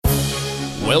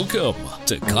Welcome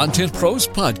to Content Pros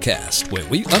Podcast, where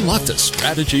we unlock the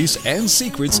strategies and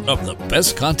secrets of the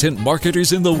best content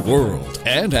marketers in the world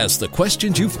and ask the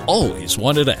questions you've always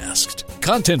wanted asked.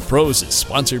 Content Pros is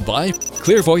sponsored by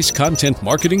ClearVoice Content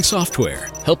Marketing Software,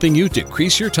 helping you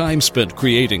decrease your time spent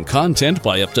creating content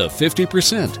by up to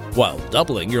 50% while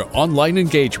doubling your online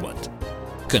engagement.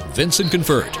 Convince and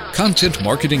Convert, content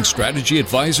marketing strategy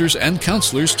advisors and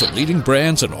counselors to leading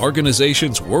brands and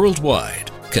organizations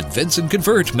worldwide. Convince and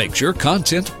Convert makes your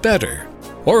content better.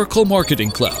 Oracle Marketing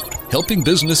Cloud, helping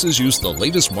businesses use the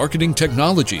latest marketing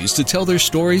technologies to tell their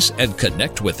stories and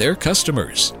connect with their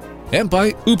customers. And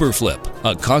by Uberflip,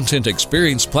 a content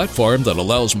experience platform that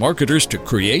allows marketers to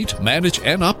create, manage,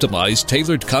 and optimize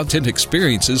tailored content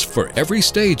experiences for every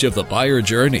stage of the buyer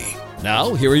journey.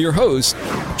 Now, here are your hosts,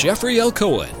 Jeffrey L.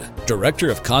 Cohen, Director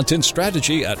of Content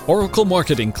Strategy at Oracle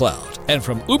Marketing Cloud, and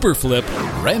from Uberflip,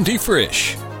 Randy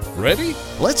Frisch. Ready?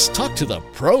 Let's talk to the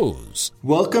pros.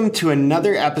 Welcome to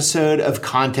another episode of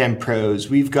Content Pros.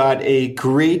 We've got a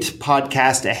great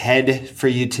podcast ahead for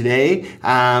you today.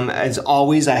 As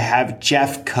always, I have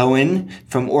Jeff Cohen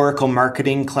from Oracle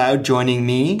Marketing Cloud joining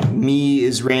me. Me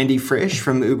is Randy Frisch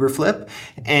from Uberflip.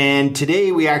 And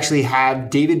today we actually have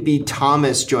David B.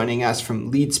 Thomas joining us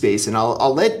from LeadSpace. And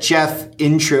I'll let Jeff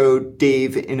intro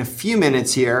Dave in a few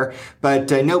minutes here.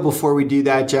 But I know before we do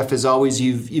that, Jeff, as always,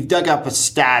 you've dug up a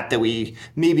stat that we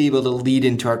may be able to lead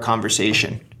into our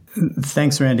conversation.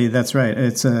 Thanks, Randy. That's right.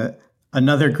 It's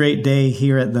another great day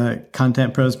here at the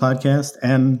Content Pros podcast.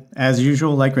 And as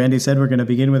usual, like Randy said, we're going to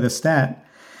begin with a stat.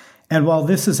 And while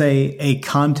this is a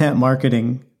content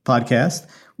marketing podcast,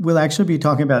 we'll actually be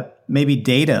talking about maybe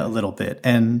data a little bit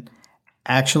and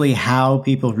actually how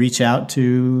people reach out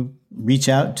to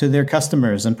their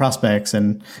customers and prospects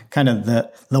and kind of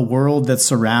the world that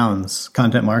surrounds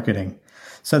content marketing.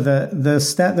 So the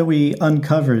stat that we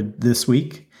uncovered this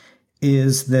week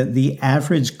is that the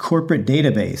average corporate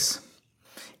database,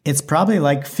 it's probably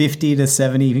like 50 to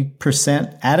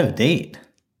 70% out of date.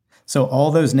 So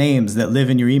all those names that live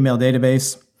in your email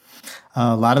database,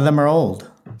 a lot of them are old.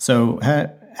 So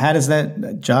how does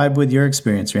that jibe with your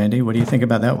experience, Randy? What do you think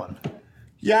about that one?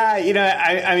 Yeah,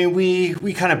 I mean,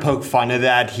 we kind of poke fun of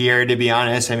that here, to be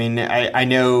honest. I mean, I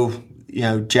know,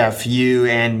 Jeff, you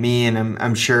and me, and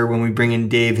I'm sure when we bring in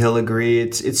Dave, he'll agree.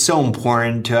 It's so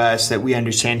important to us that we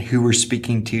understand who we're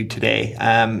speaking to today.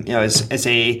 As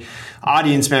a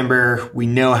audience member, we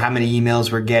know how many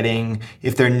emails we're getting.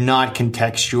 If they're not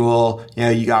contextual,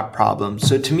 you got problems.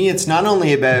 So to me, it's not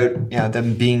only about,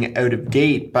 them being out of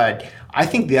date, but I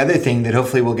think the other thing that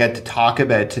hopefully we'll get to talk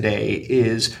about today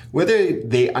is whether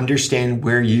they understand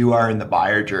where you are in the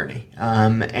buyer journey.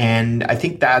 And I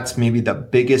think that's maybe the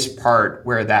biggest part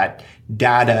where that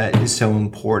data is so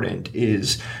important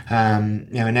is,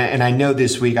 and I know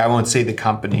this week, I won't say the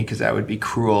company because that would be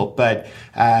cruel, but,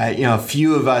 a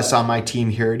few of us on my team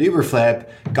here at Uberflip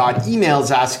got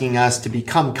emails asking us to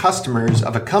become customers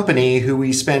of a company who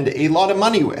we spend a lot of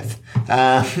money with.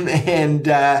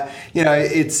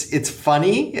 It's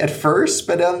funny at first,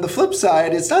 but on the flip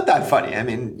side, it's not that funny. I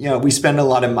mean, we spend a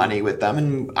lot of money with them,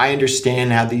 and I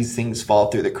understand how these things fall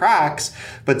through the cracks,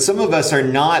 but some of us are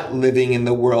not living in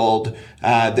the world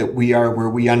that we are, where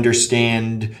we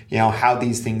understand, how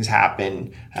these things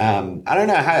happen. I don't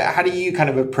know. How do you kind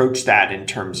of approach that in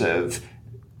terms of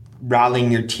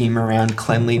rallying your team around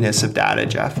cleanliness of data,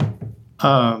 Jeff?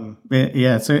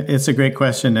 Yeah, it's a great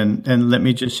question. And let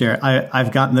me just share,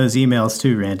 I've gotten those emails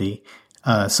too, Randy,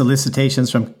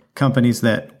 solicitations from companies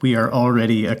that we are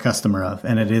already a customer of.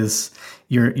 And it is,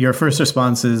 your first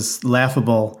response is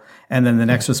laughable. And then the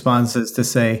next response is to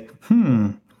say,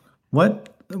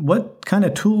 what kind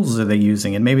of tools are they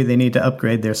using? And maybe they need to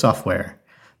upgrade their software.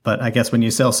 But I guess when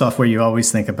you sell software, you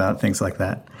always think about things like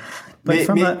that. But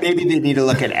maybe they need to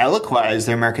look at Eloqua as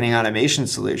their marketing automation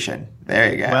solution.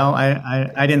 There you go. Well,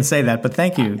 I didn't say that, but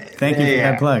thank you. Thank you for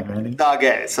that plug, Randy.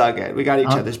 It's all good. We got each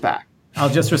other's back. I'll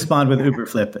just respond with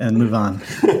Uberflip and move on.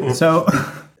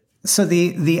 So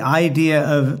the idea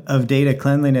of data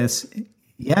cleanliness,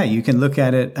 yeah, you can look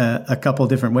at it a couple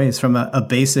different ways. From a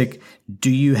basic,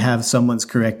 do you have someone's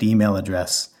correct email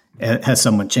address? Has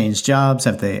someone changed jobs?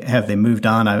 Have they moved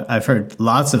on? I've heard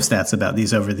lots of stats about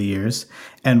these over the years.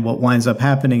 And what winds up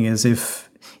happening is if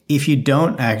you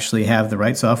don't actually have the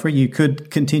right software, you could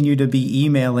continue to be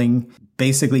emailing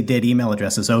basically dead email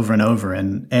addresses over and over,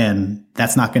 and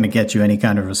that's not going to get you any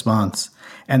kind of response.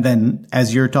 And then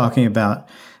as you're talking about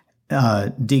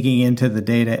digging into the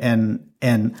data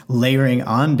and layering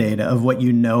on data of what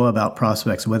you know about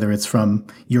prospects, whether it's from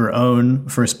your own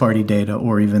first-party data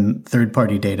or even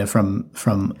third-party data from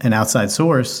an outside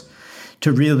source,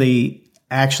 to really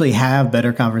actually have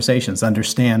better conversations,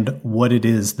 understand what it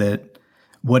is that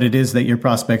your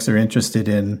prospects are interested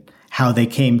in, how they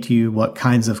came to you, what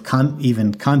kinds of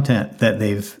even content that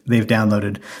they've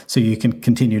downloaded, so you can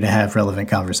continue to have relevant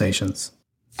conversations.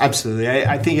 Absolutely.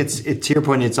 I think it's to your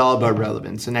point, it's all about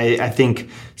relevance. And I think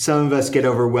some of us get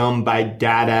overwhelmed by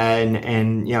data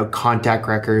and contact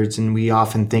records. And we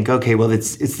often think, okay, well,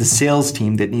 it's the sales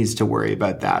team that needs to worry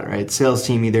about that, right? Sales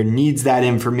team either needs that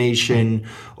information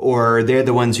or they're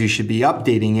the ones who should be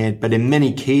updating it. But in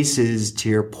many cases, to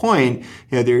your point,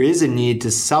 there is a need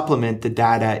to supplement the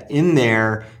data in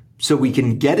there so we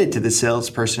can get it to the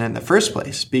salesperson in the first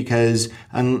place. Because,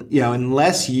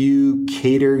 unless you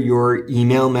cater your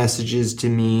email messages to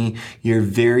me, your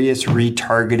various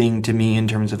retargeting to me in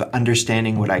terms of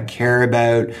understanding what I care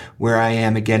about, where I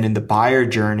am again in the buyer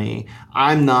journey,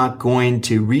 I'm not going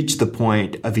to reach the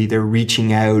point of either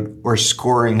reaching out or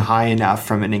scoring high enough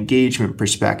from an engagement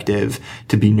perspective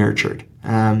to be nurtured.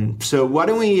 So why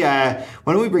don't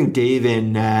we bring Dave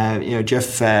in?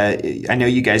 Jeff, I know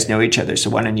you guys know each other, so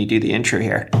why don't you do the intro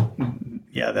here?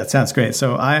 Yeah, that sounds great.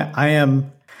 So I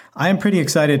am pretty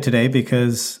excited today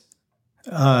because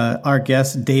our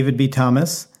guest, David B.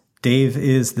 Thomas. Dave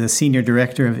is the Senior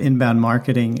Director of Inbound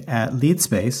Marketing at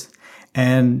LeadSpace.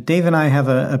 And Dave and I have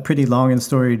a pretty long and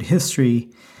storied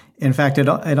history. In fact, it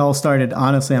all started,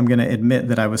 honestly, I'm going to admit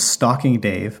that I was stalking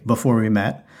Dave before we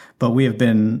met. But we've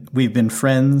been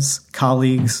friends,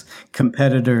 colleagues,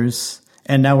 competitors,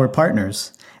 and now we're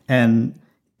partners. And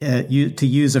to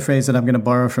use a phrase that I'm going to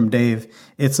borrow from Dave,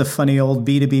 it's a funny old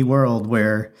B2B world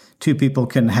where two people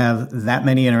can have that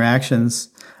many interactions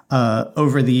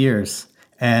over the years.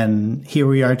 And here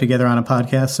we are together on a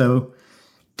podcast. So,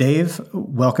 Dave,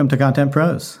 welcome to Content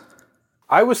Pros.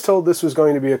 I was told this was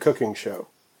going to be a cooking show.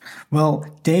 Well,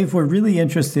 Dave, we're really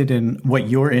interested in what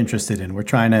you're interested in. We're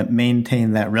trying to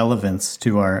maintain that relevance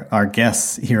to our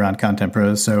guests here on Content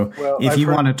Pros. So if you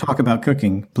want to talk about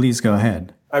cooking, please go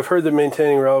ahead. I've heard that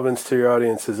maintaining relevance to your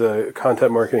audience is a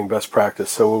content marketing best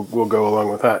practice, so we'll go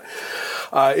along with that.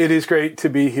 It is great to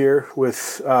be here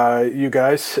with you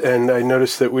guys, and I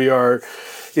noticed that we are,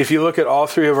 if you look at all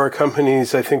three of our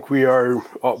companies, I think we are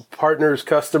all partners,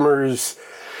 customers,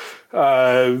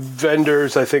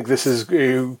 vendors. I think this is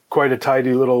quite a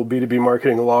tidy little B2B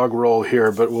marketing log roll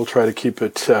here, but we'll try to keep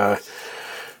it,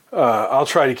 I'll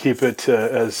try to keep it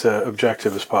as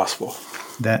objective as possible.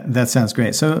 That sounds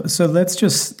great. So let's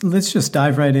just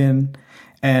dive right in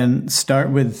and start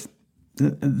with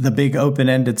the big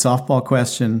open-ended softball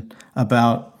question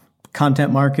about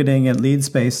content marketing at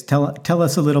LeadSpace. Tell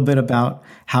us a little bit about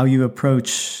how you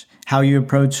approach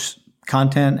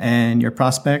content and your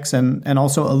prospects, and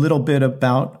also a little bit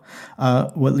about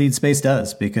what LeadSpace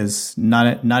does, because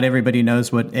not everybody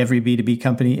knows what every B2B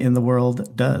company in the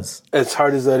world does. As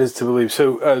hard as that is to believe.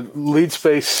 So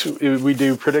LeadSpace, we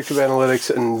do predictive analytics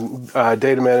and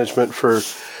data management for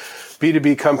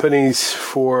B2B companies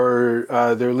for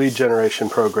their lead generation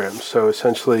programs. So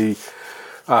essentially,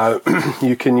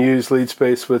 you can use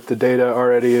LeadSpace with the data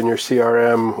already in your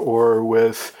CRM or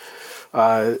with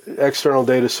external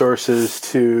data sources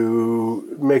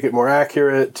to make it more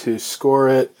accurate, to score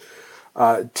it,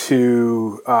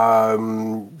 to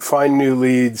find new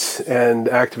leads and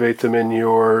activate them in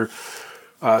your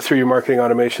through your marketing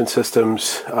automation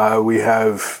systems. We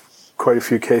have quite a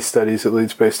few case studies at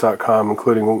leadspace.com,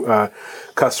 including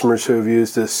customers who have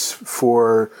used this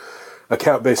for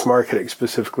account-based marketing,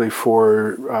 specifically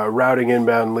for routing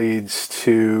inbound leads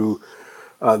to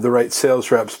the right sales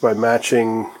reps by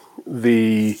matching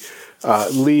the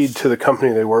lead to the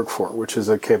company they work for, which is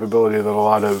a capability that a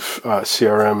lot of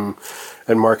CRM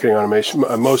and marketing automation,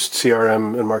 most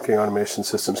CRM and marketing automation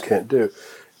systems can't do.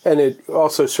 And it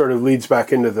also sort of leads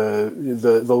back into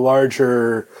the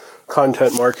larger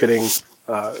content marketing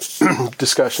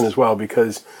discussion as well,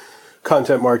 because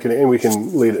content marketing, and we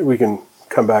can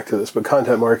come back to this, but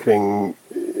content marketing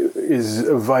is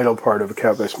a vital part of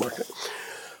account-based marketing.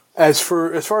 As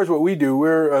far as what we do,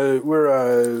 we're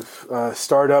a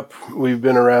startup. We've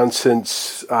been around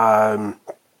since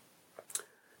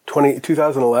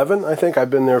 2011, I think. I've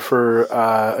been there for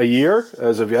a year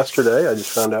as of yesterday. I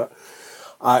just found out.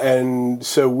 And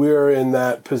so we're in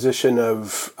that position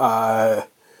of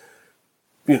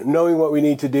knowing what we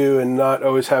need to do and not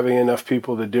always having enough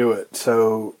people to do it.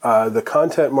 So the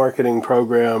content marketing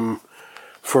program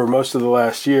for most of the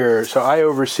last year. So I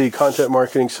oversee content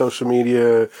marketing, social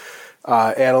media,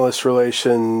 analyst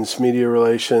relations, media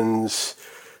relations,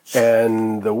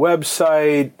 and the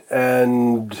website,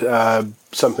 and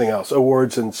something else,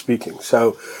 awards and speaking.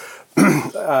 So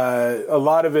a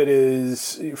lot of it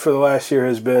is, for the last year,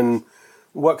 has been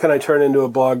what can I turn into a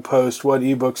blog post? What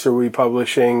ebooks are we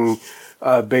publishing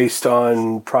based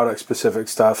on product-specific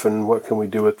stuff, and what can we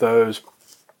do with those?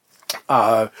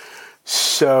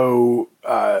 So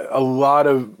a lot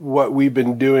of what we've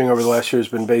been doing over the last year has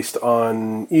been based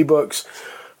on ebooks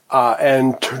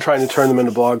and trying to turn them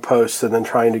into blog posts, and then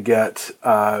trying to get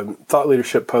thought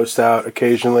leadership posts out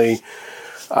occasionally.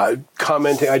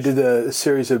 Commenting, I did a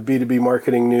series of B2B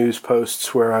marketing news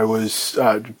posts where I was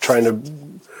trying to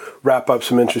wrap up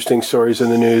some interesting stories in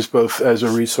the news, both as a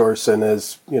resource and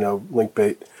as, link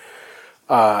bait.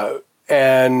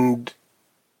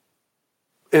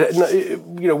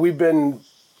 We've been,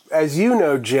 as you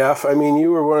know, Jeff, I mean,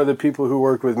 you were one of the people who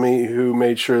worked with me who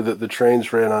made sure that the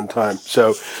trains ran on time.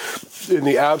 So in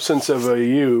the absence of a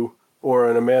you or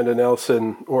an Amanda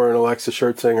Nelson or an Alexa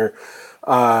Schertzinger,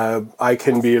 I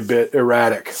can be a bit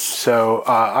erratic. So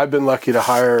I've been lucky to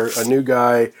hire a new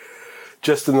guy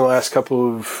just in the last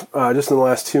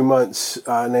 2 months,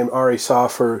 named Ari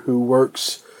Soffer, who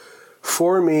works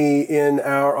for me in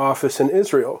our office in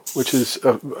Israel, which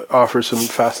offers some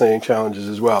fascinating challenges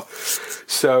as well.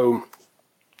 So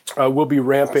we'll be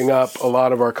ramping up a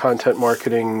lot of our content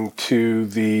marketing to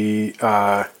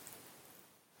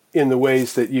in the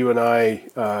ways that you and I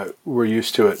were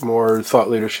used to it, more thought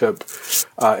leadership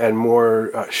and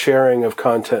more sharing of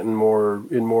content in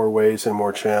more ways and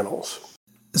more channels.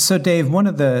 So, Dave, one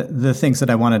of the things that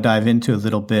I want to dive into a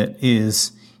little bit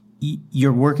is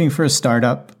you're working for a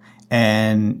startup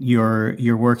and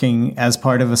you're working as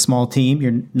part of a small team.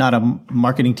 You're not a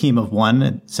marketing team of one.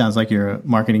 It sounds like you're a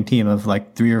marketing team of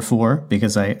like 3 or 4,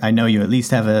 because I know you at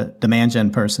least have a demand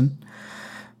gen person.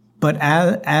 But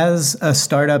as a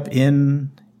startup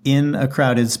in a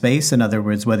crowded space, in other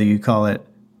words, whether you call it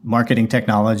marketing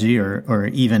technology or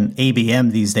even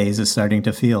ABM these days is starting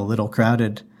to feel a little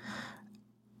crowded.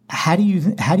 How do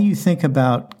you think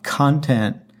about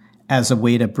content as a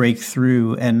way to break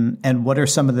through, and what are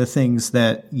some of the things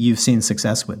that you've seen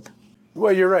success with?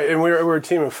 Well, you're right, and we're a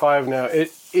team of 5 now.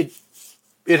 It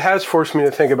has forced me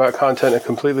to think about content in a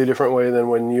completely different way than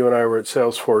when you and I were at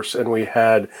Salesforce and we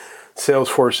had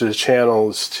Salesforce's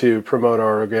channels to promote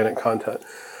our organic content.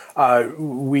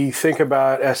 We think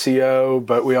about SEO,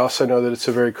 but we also know that it's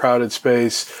a very crowded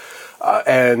space.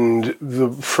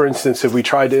 For instance, if we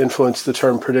tried to influence the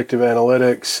term predictive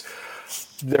analytics,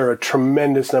 there are a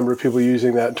tremendous number of people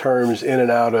using that terms in and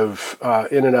out of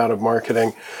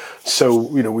marketing. So,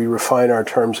 we refine our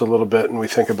terms a little bit and we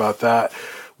think about that.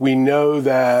 We know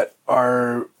that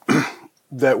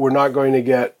that we're not going to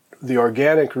get the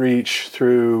organic reach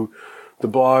through the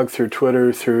blog, through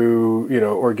Twitter, through,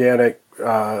 organic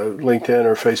LinkedIn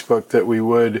or Facebook that we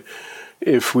would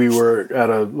if we were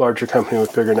at a larger company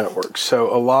with bigger networks.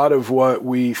 So a lot of what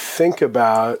we think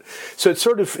about, so it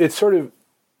sort of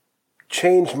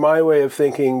changed my way of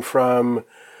thinking from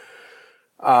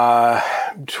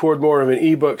toward more of an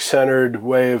ebook centered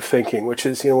way of thinking, which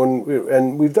is,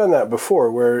 and we've done that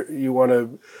before, where you want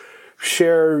to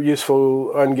share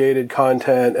useful ungated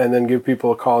content and then give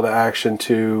people a call to action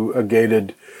to a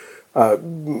gated,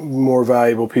 more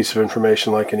valuable piece of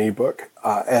information like an ebook.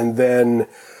 And then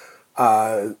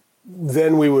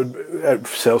we would, at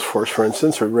Salesforce, for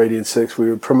instance, or Radiant 6, we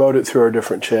would promote it through our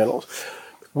different channels.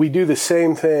 We do the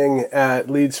same thing at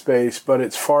LeadSpace, but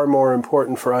it's far more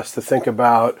important for us to think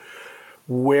about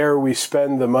where we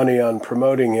spend the money on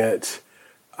promoting it,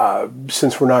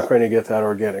 since we're not going to get that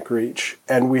organic reach.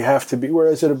 And we have to be,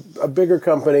 whereas at a bigger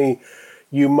company,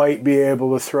 you might be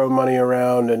able to throw money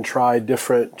around and try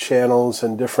different channels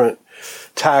and different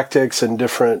tactics and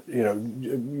different,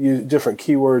 different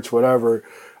keywords, whatever.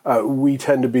 We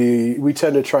tend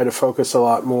to try to focus a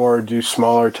lot more, do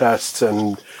smaller tests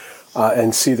and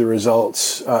see the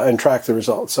results, and track the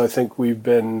results. I think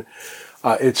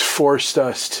it's forced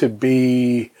us to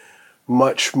be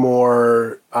much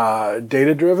more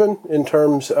data-driven in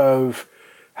terms of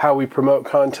how we promote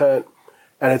content.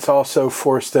 And it's also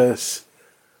forced us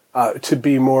to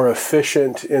be more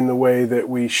efficient in the way that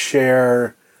we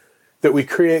share, that we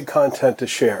create content to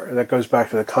share. And that goes back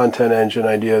to the content engine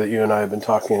idea that you and I have been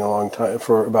talking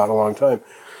about a long time,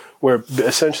 where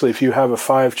essentially if you have a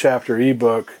 5-chapter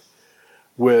ebook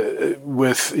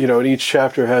with and each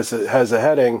chapter has a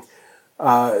heading,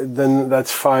 then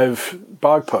that's 5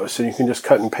 blog posts, and you can just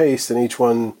cut and paste, and each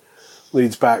one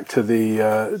leads back to the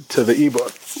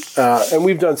ebook. And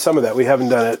we've done some of that. We haven't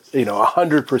done it,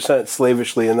 100%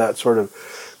 slavishly in that sort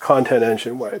of content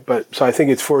engine way. But so I think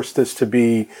it's forced us to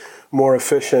be more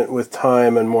efficient with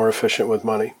time and more efficient with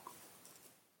money.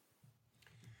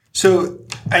 So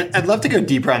I'd love to go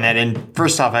deeper on that. And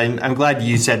first off, I'm glad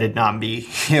you said it, not me.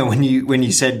 When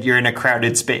you said you're in a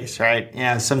crowded space,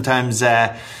 right? Sometimes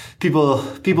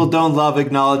people don't love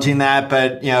acknowledging that,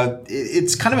 but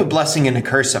it's kind of a blessing and a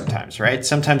curse sometimes, right?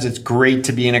 Sometimes it's great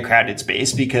to be in a crowded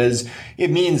space because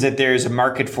it means that there's a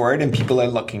market for it and people are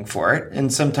looking for it.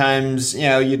 And sometimes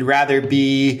you'd rather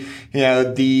be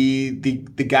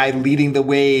the guy leading the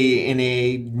way in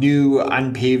a new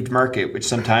unpaved market, which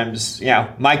sometimes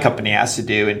my company has to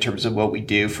do in terms of what we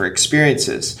do for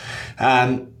experiences.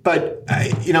 But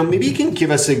maybe you can give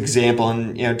us an example,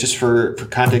 and just for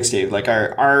context, Dave. Like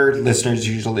our listeners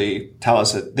usually tell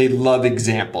us that they love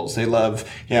examples. They love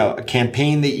a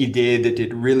campaign that you did that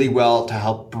did really well to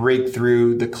help break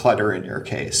through the clutter in your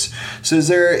case. So is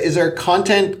there a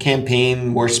content campaign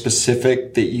more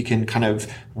specific that you can kind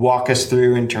of walk us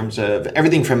through in terms of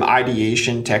everything from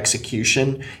ideation to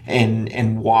execution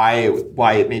and why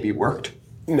it maybe worked?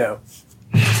 No.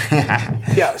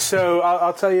 Yeah, so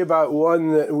I'll tell you about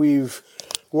one that we've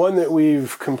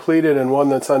completed and one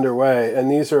that's underway, and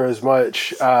these are as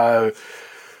much my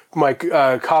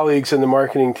colleagues in the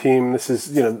marketing team. This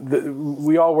is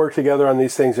we all work together on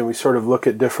these things, and we sort of look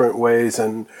at different ways,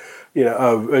 and we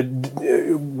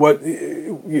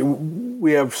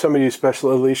have somebody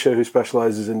Alicia, who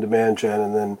specializes in demand gen,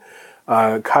 and then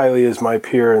Kylie is my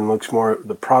peer and looks more at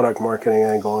the product marketing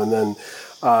angle, and then.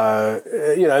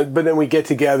 But then we get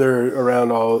together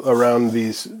around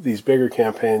these bigger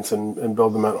campaigns and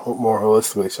build them out more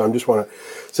holistically. So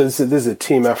this is a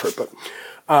team effort. But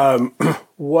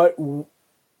what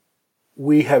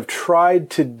we have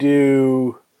tried to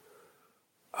do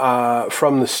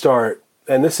from the start,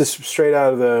 and this is straight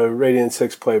out of the Radiant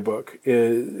 6 playbook,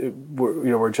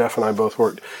 where Jeff and I both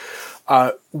worked.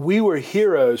 We were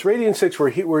heroes. Radiant 6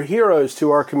 were heroes to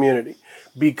our community.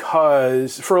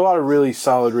 Because for a lot of really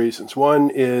solid reasons. One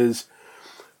is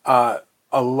a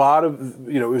lot of,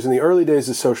 it was in the early days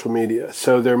of social media.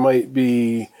 So there might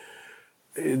be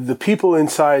the people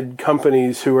inside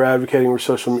companies who were advocating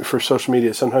for social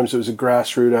media. Sometimes it was a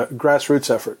grassroots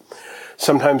effort.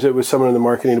 Sometimes it was someone in the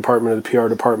marketing department or the PR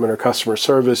department or customer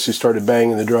service who started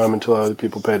banging the drum until other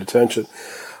people paid attention.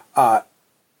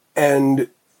 And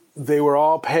they were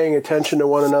all paying attention to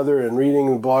one another and reading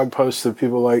the blog posts of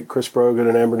people like Chris Brogan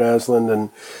and Amber Naslund and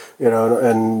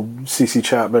and CC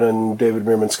Chapman and David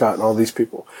Meerman Scott and all these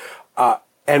people.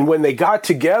 And when they got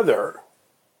together,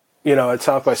 at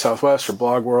South by Southwest or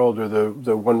Blog World or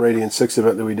the One Radiant 6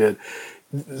 event that we did,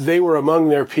 they were among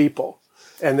their people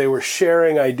and they were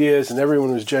sharing ideas and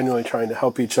everyone was genuinely trying to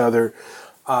help each other.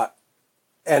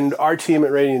 And our team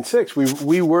at Radiant 6,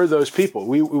 we were those people.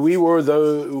 We were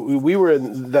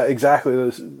in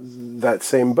that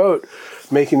same boat,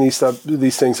 making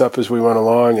these things up as we went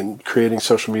along and creating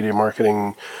social media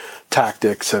marketing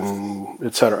tactics and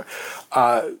et cetera.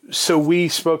 So we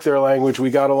spoke their language. We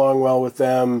got along well with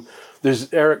them.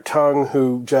 There's Eric Tung,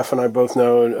 who Jeff and I both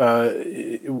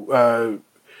know.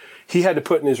 He had to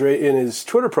put in his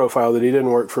Twitter profile that he didn't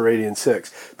work for Radiant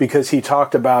 6 because he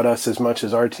talked about us as much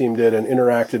as our team did and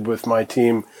interacted with my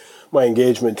team, my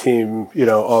engagement team,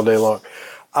 all day long.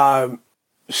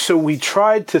 So we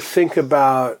tried to think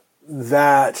about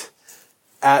that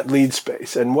at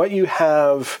LeadSpace. And what you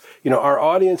have, our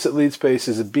audience at LeadSpace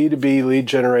is a B2B lead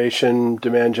generation,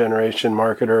 demand generation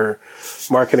marketer,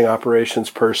 marketing operations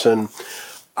person.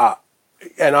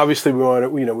 And obviously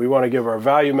we want to give our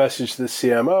value message to the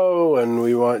CMO and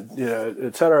we want,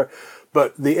 et cetera.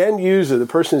 But the end user, the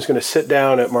person who's going to sit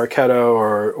down at Marketo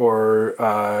or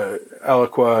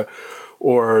Eloqua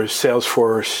or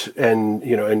Salesforce and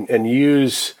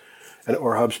use,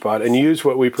 or HubSpot and use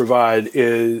what we provide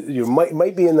is,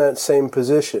 might be in that same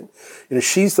position.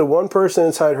 She's the one person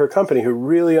inside her company who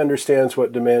really understands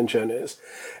what demand gen is.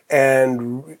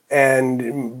 And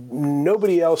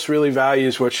nobody else really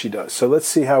values what she does. So let's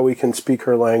see how we can speak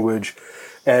her language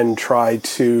and try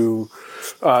to,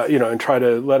 let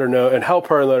her know and help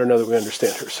her and let her know that we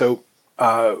understand her. So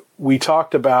we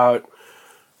talked about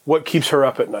what keeps her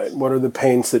up at night. What are the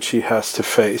pains that she has to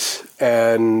face?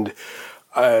 And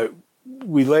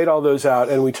we laid all those out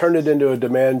and we turned it into a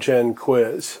demand gen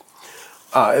quiz.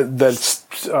 That's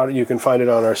you can find it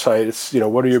on our site. It's,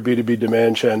 what are your B2B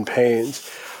demand gen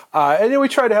pains? And then we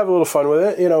tried to have a little fun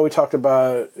with it. We talked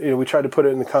about, we tried to put it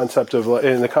in the context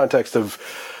of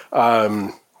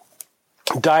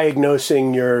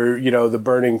diagnosing your, the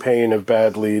burning pain of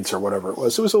bad leads or whatever it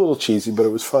was. It was a little cheesy, but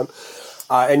it was fun.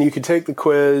 And you could take the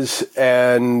quiz,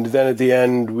 and then at the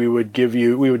end we would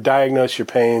diagnose your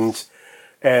pains,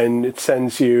 and it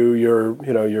sends you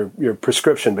your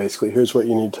prescription, basically. Here's what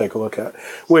you need to take a look at,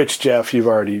 which, Jeff, you've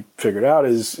already figured out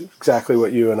is exactly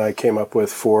what you and I came up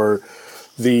with for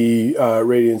the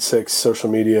Radiant 6 social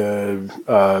media,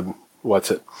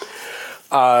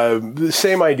 the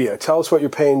same idea. Tell us what your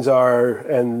pains are,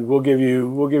 and we'll give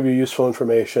you useful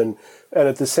information. And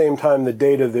at the same time, the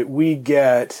data that we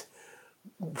get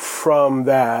from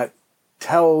that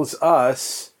tells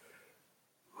us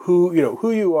who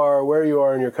you are, where you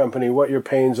are in your company, what your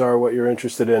pains are, what you're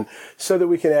interested in, so that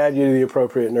we can add you to the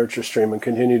appropriate nurture stream and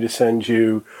continue to send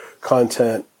you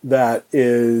content that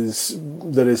is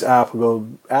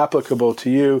applicable to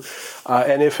you.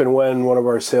 And if and when one of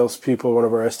our salespeople, one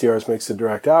of our SDRs makes a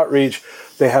direct outreach,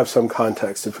 they have some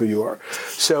context of who you are.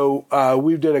 So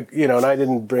we did and I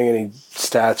didn't bring any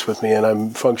stats with me, and I'm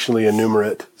functionally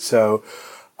enumerate. So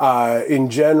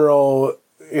in general,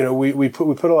 we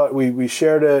put a lot. We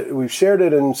shared it. We've shared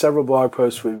it in several blog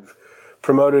posts. We've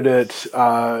promoted it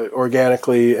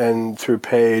organically and through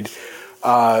paid,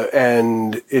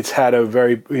 and it's had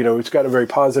it's got a very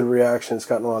positive reaction. It's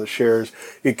gotten a lot of shares.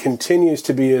 It continues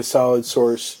to be a solid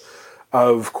source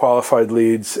of qualified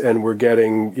leads, and we're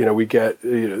getting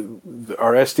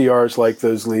our SDRs like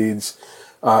those leads,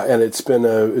 and it's been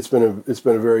a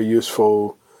very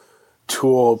useful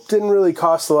tool. Didn't really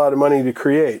cost a lot of money to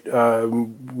create.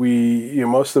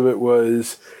 Most of it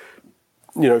was,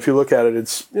 if you look at it,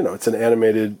 it's an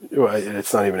animated. Well,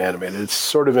 it's not even animated. It's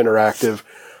sort of interactive,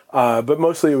 but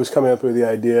mostly it was coming up with the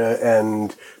idea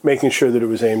and making sure that it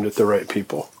was aimed at the right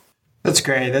people. That's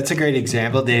great. That's a great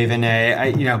example, Dave. And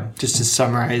I just to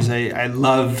summarize, I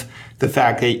love the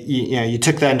fact that you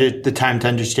took the time to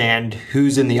understand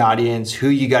who's in the audience, who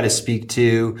you got to speak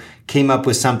to, came up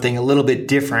with something a little bit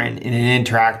different in an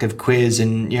interactive quiz.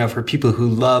 And for people who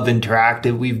love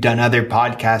interactive, we've done other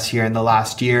podcasts here in the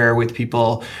last year with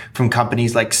people from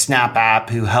companies like SnapApp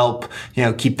who help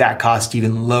keep that cost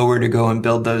even lower to go and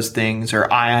build those things,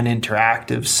 or Ion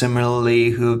Interactive similarly,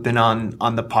 who have been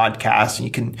on the podcast. And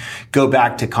you can go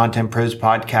back to Content Pros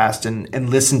podcast and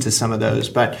listen to some of those.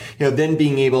 But then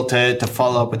being able to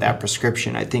follow up with that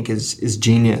prescription, I think is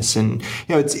genius. And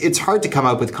it's hard to come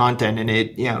up with content, and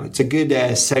it's a good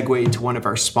segue to one of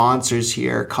our sponsors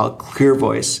here called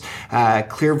ClearVoice.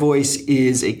 ClearVoice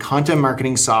is a content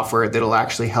marketing software that'll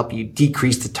actually help you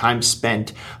decrease the time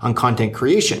spent on content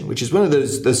creation, which is one of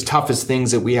those toughest things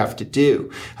that we have to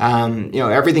do.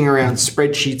 Everything around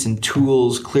spreadsheets and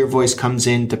tools, ClearVoice comes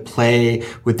into play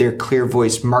with their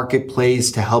ClearVoice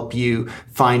marketplace to help you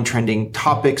find trending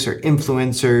topics or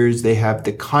influencers. They have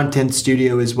the content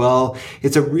studio as well.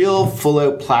 It's a real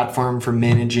full-out platform for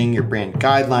managing your brand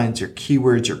guidelines, your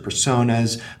keywords, your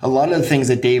personas, a lot of the things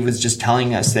that Dave was just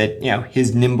telling us that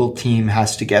his nimble team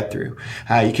has to get through.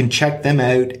 You can check them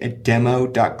out at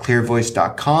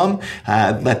demo.clearvoice.com.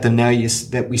 Let them know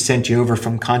that we sent you over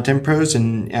from Content Pros,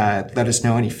 and let us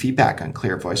know any feedback on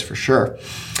ClearVoice for sure.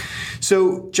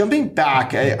 So jumping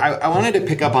back, I wanted to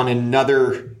pick up on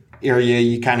another area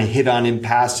you kind of hit on in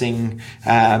passing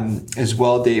as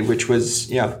well, Dave, which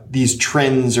was these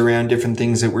trends around different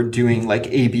things that we're doing, like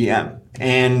ABM.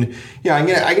 And I'm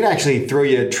gonna actually throw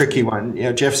you a tricky one.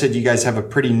 Jeff said you guys have a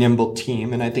pretty nimble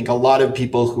team, and I think a lot of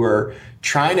people who are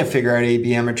trying to figure out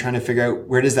ABM are trying to figure out,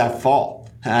 where does that fall.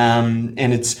 And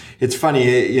it's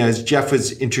funny, as Jeff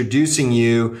was introducing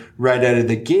you right out of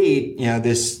the gate,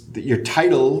 your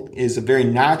title is a very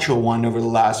natural one over the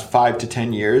last 5 to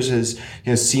 10 years as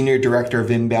Senior Director of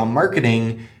Inbound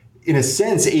Marketing. In a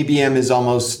sense, ABM is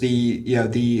almost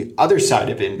the other side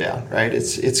of inbound, right?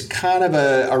 It's kind of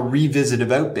a revisit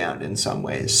of outbound in some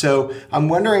ways. So I'm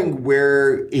wondering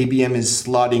where ABM is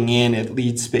slotting in at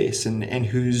lead space, and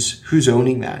who's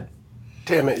owning that.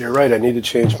 Damn it, you're right. I need to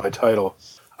change my title.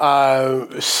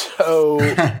 So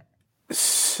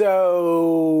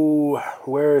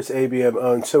where is ABM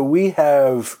owned? So we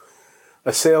have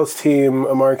a sales team,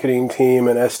 a marketing team,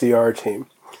 an SDR team.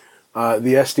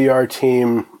 The SDR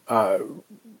team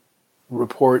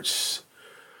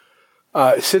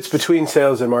sits between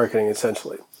sales and marketing,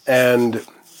 essentially. And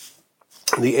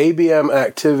the ABM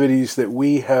activities that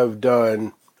we have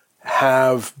done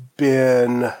have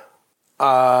been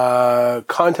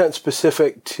content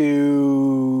specific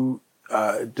to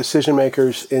decision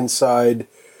makers inside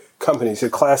companies. A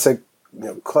classic,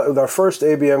 our first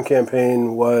ABM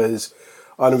campaign was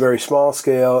on a very small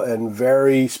scale and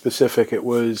very specific. It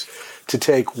was to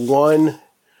take one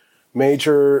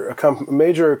major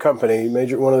company,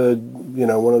 one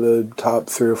of the top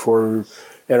 3 or 4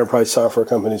 enterprise software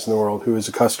companies in the world who is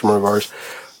a customer of ours,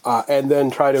 and then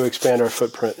try to expand our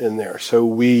footprint in there. So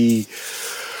we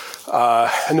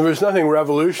And there was nothing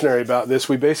revolutionary about this.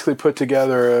 We basically put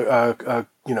together a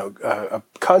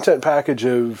content package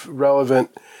of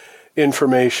relevant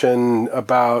information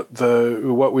about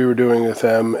what we were doing with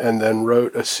them, and then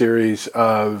wrote a series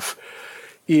of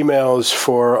emails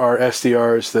for our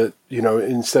SDRs that,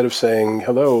 instead of saying,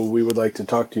 hello, we would like to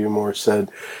talk to you more, said,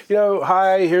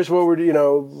 hi, here's what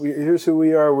here's who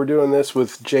we are. We're doing this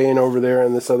with Jane over there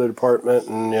in this other department.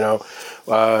 And,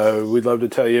 we'd love to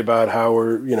tell you about how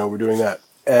we're doing that.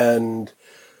 And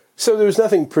so there was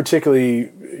nothing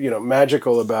particularly,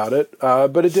 magical about it.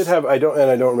 But it did have, I don't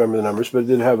remember the numbers, but it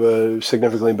did have a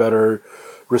significantly better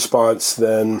response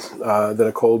than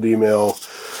a cold email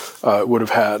would have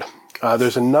had.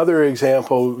 There's another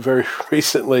example very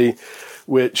recently,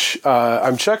 which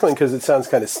I'm chuckling because it sounds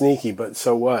kind of sneaky, but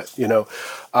so what?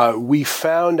 We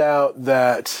found out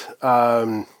that,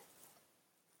 I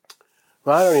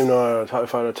don't even know if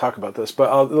I want to talk about this, but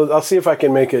I'll see if I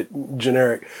can make it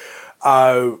generic.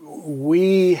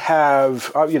 We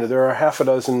have, there are half a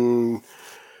dozen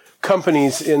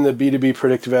companies in the B2B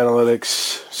predictive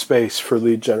analytics space for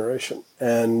lead generation.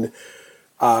 And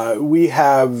we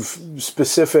have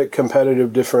specific competitive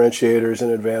differentiators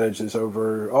and advantages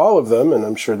over all of them, and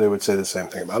I'm sure they would say the same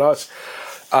thing about us.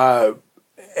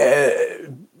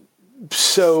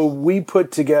 So we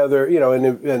put together,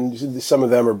 and some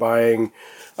of them are buying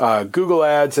Google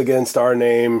ads against our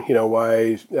name,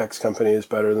 why X company is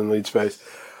better than LeadSpace.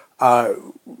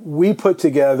 We put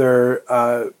together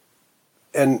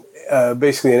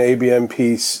basically an ABM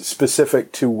piece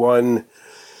specific to one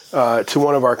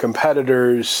of our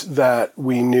competitors that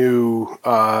we knew,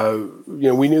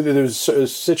 we knew that there was a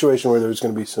situation where there was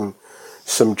going to be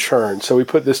some churn. So we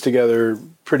put this together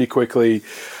pretty quickly.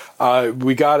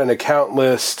 We got an account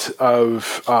list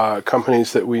of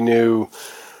companies that we knew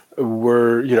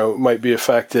were, might be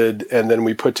affected, and then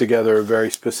we put together a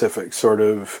very specific sort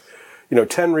of,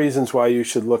 10 reasons why you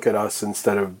should look at us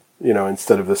instead of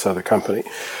this other company,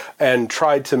 and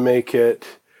tried to make it.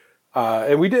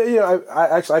 And we did,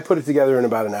 I put it together in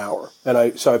about an hour. And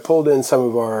I pulled in some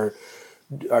of our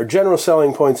general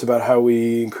selling points about how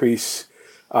we increase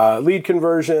lead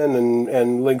conversion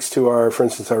and links to for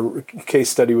instance, our case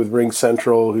study with Ring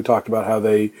Central, who talked about how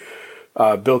they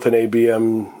built an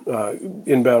ABM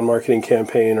inbound marketing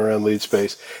campaign around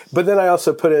LeadSpace. But then I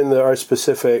also put in our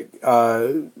specific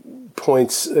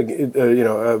points,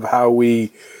 of how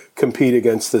we compete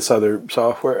against this other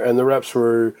software. And the reps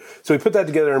so we put that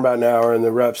together in about an hour, and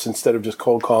the reps, instead of just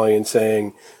cold calling and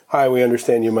saying, hi, we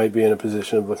understand you might be in a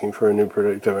position of looking for a new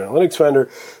predictive analytics vendor,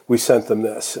 we sent them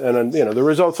this. And, the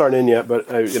results aren't in yet,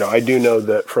 but, I do know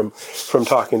that from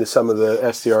talking to some of the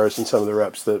SDRs and some of the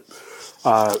reps that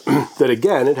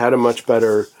again, it had a much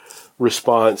better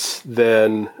response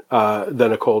than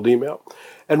a cold email.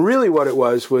 And really what it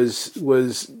was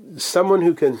someone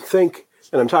who can think,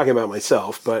 and I'm talking about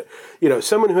myself, but,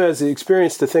 someone who has the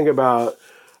experience to think about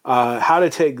how to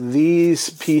take these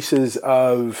pieces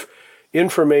of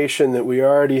information that we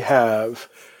already have,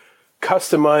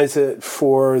 customize it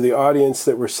for the audience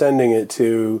that we're sending it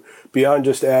to, beyond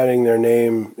just adding their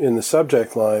name in the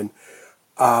subject line.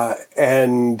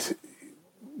 And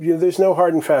there's no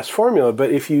hard and fast formula,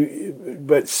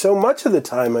 but so much of the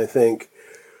time, I think,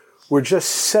 we're just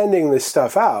sending this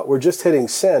stuff out. We're just hitting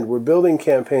send. We're building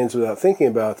campaigns without thinking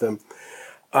about them.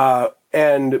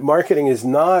 And marketing is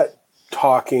not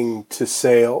talking to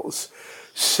sales.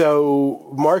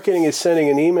 So marketing is sending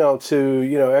an email to,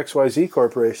 XYZ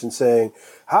Corporation saying,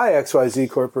 hi, XYZ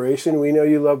Corporation, we know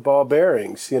you love ball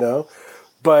bearings,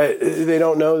 but they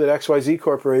don't know that XYZ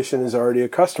Corporation is already a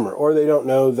customer, or they don't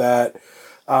know that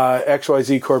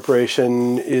XYZ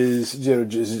Corporation is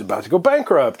about to go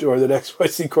bankrupt, or that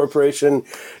XYZ Corporation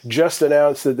just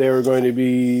announced that they were going to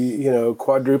be,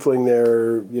 quadrupling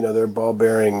their ball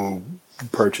bearing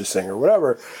purchasing or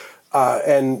whatever.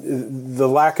 And the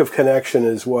lack of connection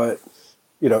is what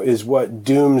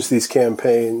dooms these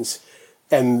campaigns.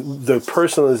 And the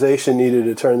personalization needed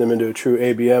to turn them into a true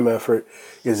ABM effort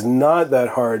is not that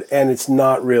hard, and it's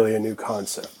not really a new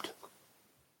concept.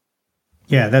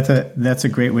 Yeah, that's a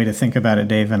great way to think about it,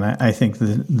 Dave. And I think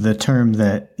the term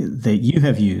that you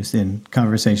have used in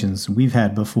conversations we've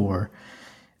had before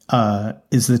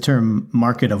is the term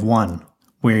market of one,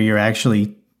 where you're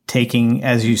actually taking,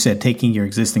 as you said, taking your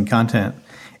existing content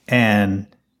and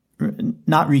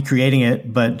not recreating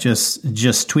it, but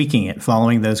just tweaking it,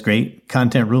 following those great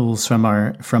content rules from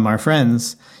our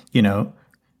friends,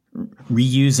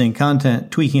 reusing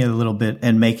content, tweaking it a little bit,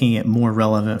 and making it more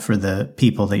relevant for the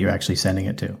people that you're actually sending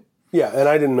it to. Yeah, and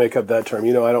I didn't make up that term.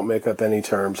 I don't make up any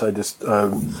terms. I just,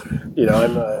 so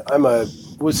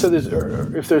if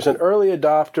there's an early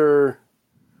adopter,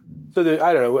 I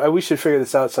don't know. We should figure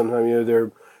this out sometime.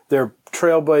 They're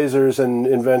trailblazers and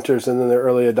inventors, and then they're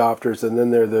early adopters, and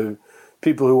then they're the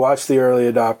people who watch the early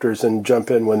adopters and jump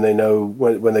in when they know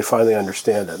when they finally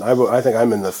understand it. I think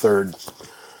I'm in the third.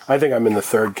 I think I'm in the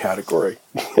third category,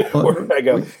 where I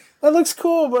go, that looks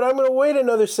cool, but I'm going to wait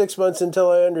another 6 months until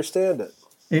I understand it.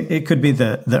 It could be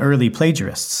the early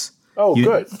plagiarists. Oh,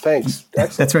 good. Thanks.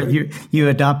 Excellent. That's right. You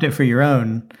adopt it for your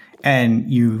own,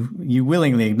 and you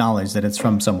willingly acknowledge that it's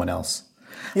from someone else.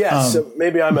 Yeah, so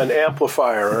maybe I'm an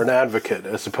amplifier or an advocate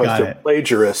as opposed to a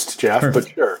plagiarist, Jeff. Perfect.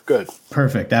 But sure, good.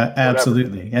 Perfect.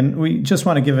 Absolutely. And we just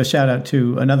want to give a shout out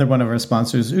to another one of our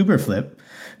sponsors, Uberflip,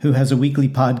 who has a weekly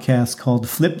podcast called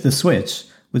Flip the Switch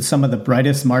with some of the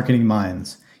brightest marketing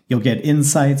minds. You'll get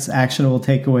insights, actionable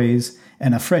takeaways,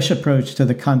 and a fresh approach to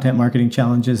the content marketing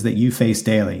challenges that you face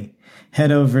daily.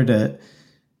 Head over to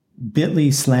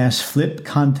bit.ly/flip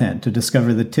content to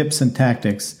discover the tips and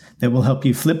tactics that will help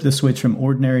you flip the switch from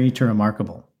ordinary to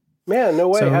remarkable. Man, no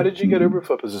way. So, how did you get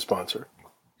Uberflip as a sponsor?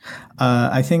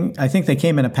 I think they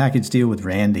came in a package deal with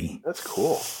Randy. That's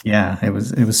cool. Yeah, it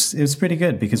was pretty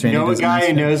good because Randy a guy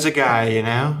who knows a guy.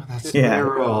 That's the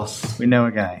rules. We know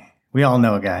a guy. We all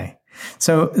know a guy.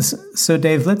 So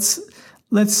Dave, let's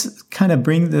kind of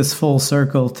bring this full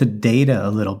circle to data a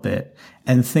little bit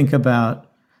and think about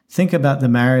the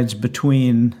marriage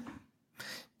between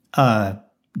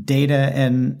data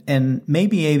and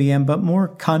maybe ABM, but more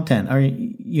content.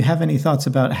 You have any thoughts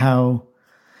about how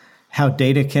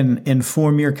data can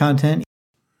inform your content?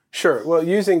 Sure. Well,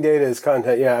 using data as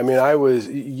content, yeah. I mean,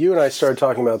 you and I started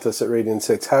talking about this at Radian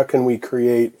 6. How can we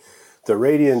create the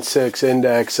Radian 6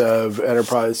 index of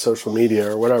enterprise social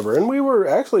media or whatever? And we were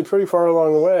actually pretty far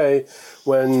along the way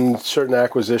when certain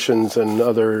acquisitions and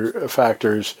other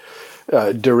factors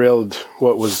derailed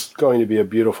what was going to be a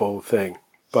beautiful thing.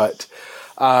 But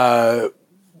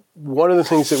one of the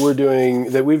things that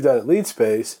we've done at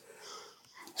LeadSpace,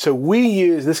 so we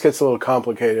use, this gets a little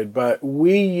complicated, but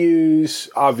we use,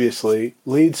 obviously,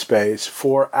 LeadSpace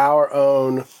for our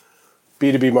own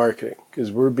B2B marketing,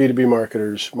 because we're B2B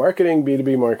marketers, marketing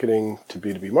B2B marketing to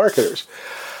B2B marketers.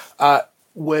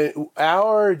 When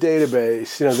our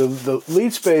database, the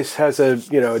LeadSpace has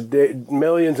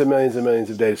millions and millions and millions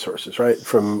of data sources, right?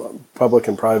 From public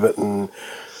and private and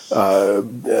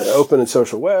open and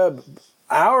social web.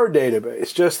 Our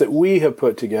database, just that we have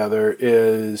put together,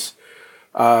 is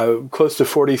close to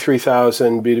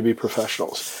 43,000 B2B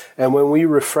professionals. And when we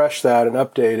refresh that and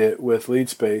update it with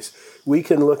LeadSpace, we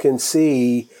can look and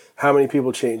see how many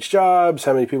people changed jobs,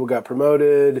 how many people got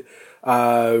promoted,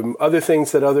 other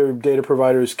things that other data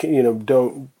providers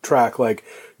don't track, like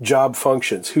job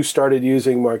functions, who started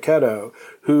using Marketo,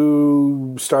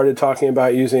 who started talking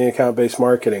about using account-based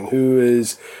marketing, who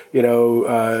is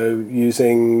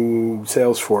using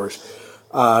Salesforce,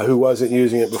 who wasn't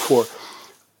using it before.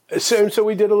 So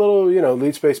we did a little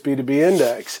LeadSpace B2B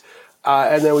index.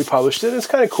 And then we published it. It's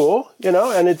kind of cool,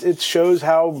 and it shows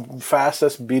how fast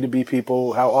us B2B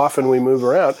people, how often we move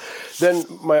around. Then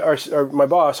my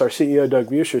boss, our CEO, Doug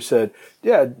Buescher, said,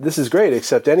 yeah, this is great,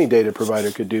 except any data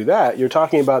provider could do that. You're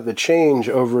talking about the change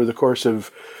over the course of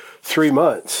 3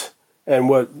 months. And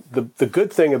what the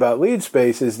good thing about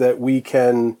LeadSpace is that we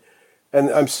can, and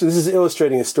this is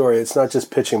illustrating a story. It's not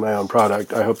just pitching my own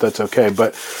product. I hope that's okay.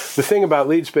 But the thing about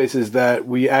LeadSpace is that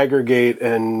we aggregate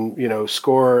and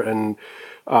score and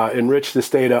enrich this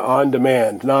data on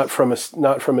demand, not from a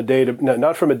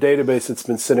database that's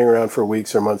been sitting around for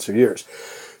weeks or months or years.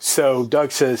 So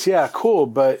Doug says, yeah, cool,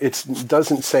 but it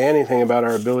doesn't say anything about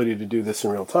our ability to do this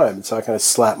in real time. And so I kind of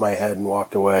slapped my head and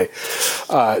walked away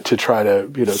to try to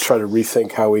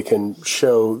rethink how we can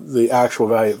show the actual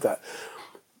value of that.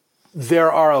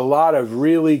 There are a lot of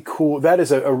really cool, that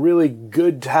is a really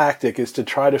good tactic, is to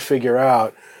try to figure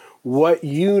out what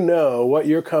what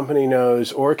your company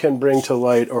knows or can bring to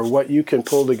light, or what you can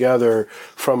pull together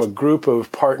from a group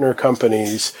of partner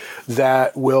companies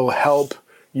that will help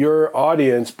your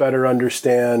audience better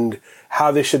understand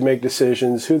how they should make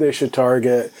decisions, who they should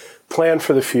target, plan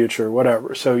for the future,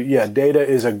 whatever. So yeah, data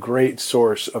is a great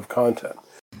source of content.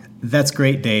 That's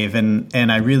great, Dave. And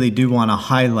I really do want to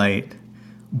highlight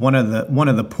one of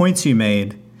the points you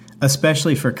made,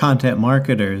 especially for content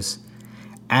marketers.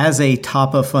 As a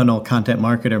top of funnel content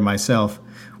marketer myself,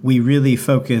 we really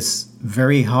focus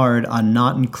very hard on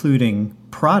not including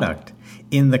product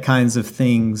in the kinds of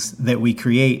things that we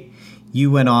create.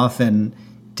 You went off and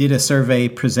did a survey,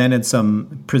 presented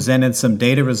some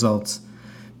data results,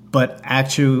 But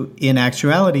in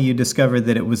actuality, you discovered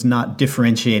that it was not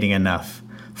differentiating enough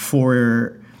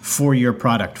for your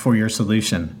product, for your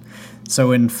solution.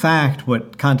 So in fact,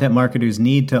 what content marketers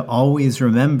need to always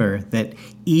remember that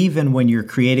even when you're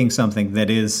creating something that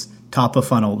is top of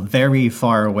funnel, very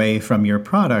far away from your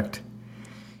product,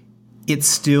 it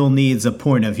still needs a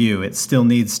point of view. It still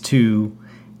needs to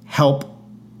help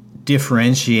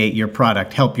differentiate your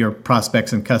product, help your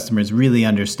prospects and customers really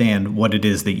understand what it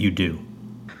is that you do.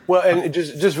 Well, and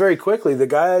just very quickly, the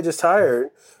guy I just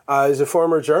hired is a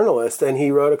former journalist, and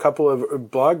he wrote a couple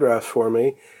of blog drafts for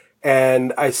me.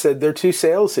 And I said, they're too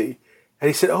salesy. And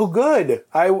he said, oh, good.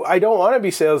 I don't want to be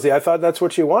salesy. I thought that's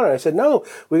what you wanted. I said, no,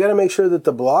 we got to make sure that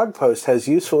the blog post has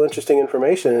useful, interesting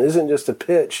information and isn't just a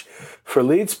pitch for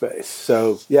lead space.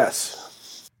 So,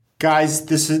 yes. Guys,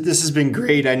 this has been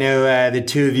great. I know the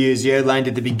two of you, as you outlined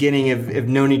at the beginning, have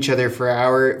known each other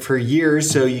for years.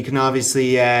 So you can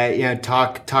obviously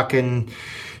talk in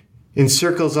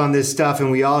circles on this stuff,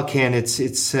 and we all can.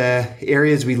 It's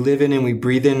areas we live in and we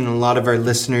breathe in, and a lot of our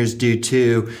listeners do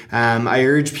too. I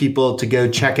urge people to go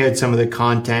check out some of the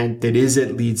content that is at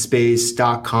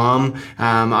leadspace.com.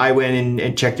 I went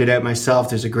and checked it out myself.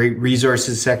 There's a great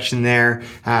resources section there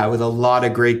with a lot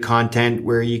of great content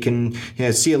where you can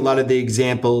see a lot of the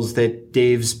examples that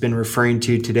Dave's been referring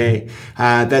to today.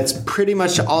 That's pretty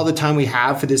much all the time we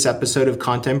have for this episode of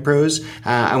Content Pros.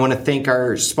 I want to thank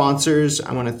our sponsors.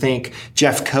 I want to thank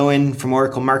Jeff Cohen from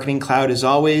Oracle Marketing Cloud as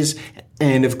always.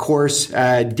 And of course,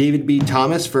 David B.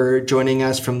 Thomas for joining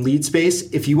us from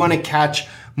LeadSpace. If you want to catch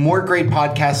more great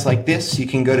podcasts like this, you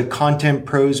can go to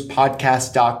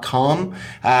contentprospodcast.com.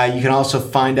 You can also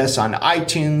find us on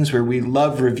iTunes, where we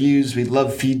love reviews. We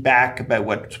love feedback about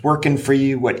what's working for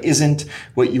you, what isn't,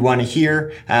 what you want to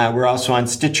hear. We're also on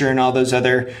Stitcher and all those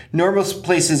other normal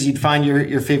places you'd find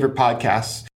your favorite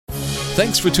podcasts.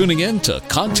 Thanks for tuning in to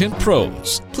Content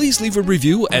Pros. Please leave a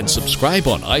review and subscribe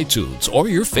on iTunes or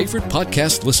your favorite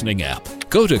podcast listening app.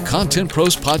 Go to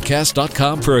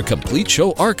contentprospodcast.com for a complete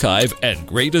show archive and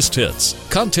greatest hits.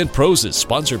 Content Pros is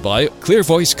sponsored by Clear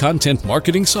Voice Content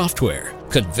Marketing Software,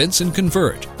 Convince and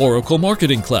Convert, Oracle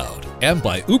Marketing Cloud, and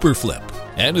by Uberflip,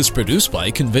 and is produced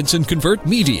by Convince and Convert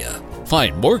Media.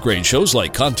 Find more great shows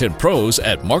like Content Pros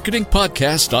at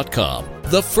marketingpodcast.com,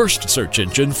 the first search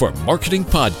engine for marketing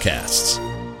podcasts.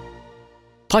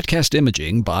 Podcast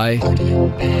imaging by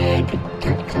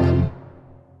AudioBag.com.